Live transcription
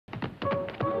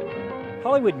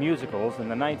Hollywood musicals in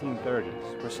the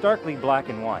 1930s were starkly black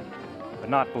and white, but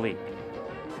not bleak.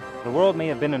 The world may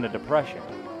have been in a depression,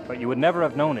 but you would never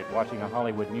have known it watching a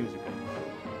Hollywood musical.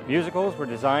 Musicals were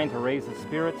designed to raise the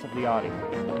spirits of the audience.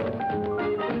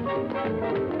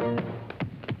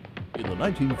 In the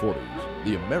 1940s,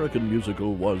 the American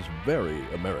musical was very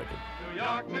American. New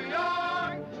York, New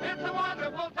York, it's a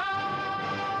wonderful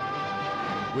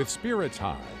time. With spirits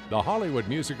high, the Hollywood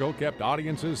musical kept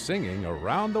audiences singing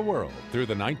around the world through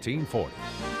the 1940s.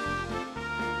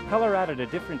 Color added a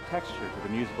different texture to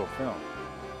the musical film.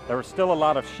 There was still a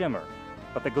lot of shimmer,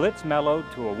 but the glitz mellowed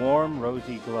to a warm,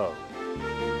 rosy glow.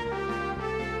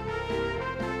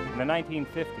 In the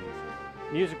 1950s,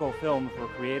 musical films were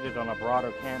created on a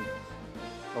broader canvas.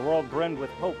 The world brimmed with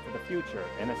hope for the future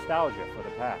and nostalgia for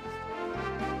the past.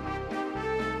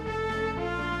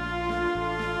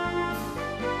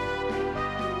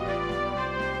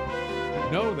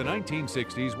 No, the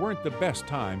 1960s weren't the best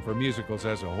time for musicals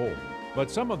as a whole,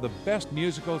 but some of the best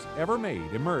musicals ever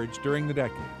made emerged during the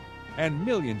decade. And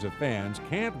millions of fans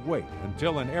can't wait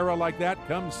until an era like that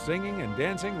comes singing and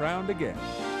dancing round again.